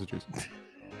like sausages.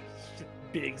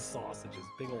 Big sausages,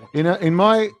 big old. In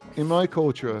my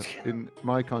culture, in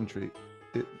my country,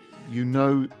 you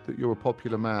know that you're a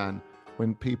popular man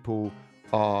when people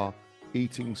are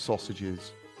eating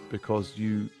sausages because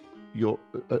you're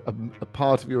a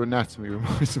part of your anatomy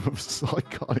reminds them of I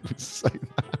can't even say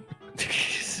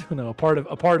that. No, a part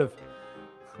of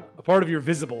your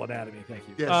visible anatomy. Thank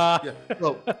you. Yes.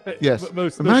 Well,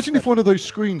 yes. Imagine if one of those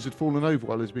screens had fallen over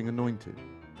while it was being anointed.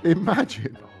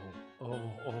 Imagine.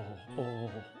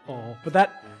 Oh. But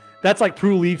that's like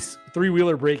Prue Leaf's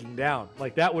three-wheeler breaking down.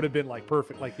 Like that would have been like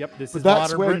perfect. Like, yep, this is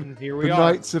modern Britain. Here we are. The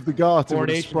Knights of the Garter would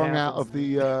have Coronation sprung happens. out of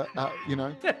the,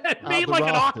 made like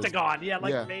an rafters. octagon. Yeah,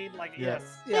 like Yeah. made like Yeah. yes.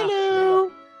 Yeah.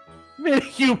 Hello. Made a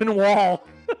human wall.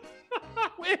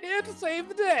 We're here to save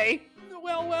the day.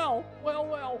 Well.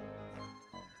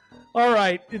 All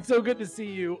right, it's so good to see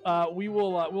you.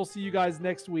 We'll see you guys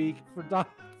next week for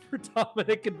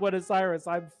Dominic in Buenos Aires.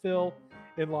 I'm Phil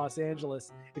in Los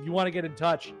Angeles. If you want to get in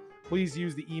touch, please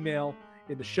use the email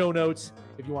in the show notes.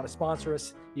 If you want to sponsor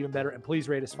us, even better. And please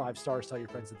rate us 5 stars. Tell your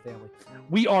friends and family.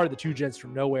 We are the Two Gents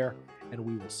from Nowhere, and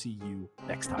we will see you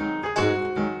next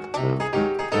time.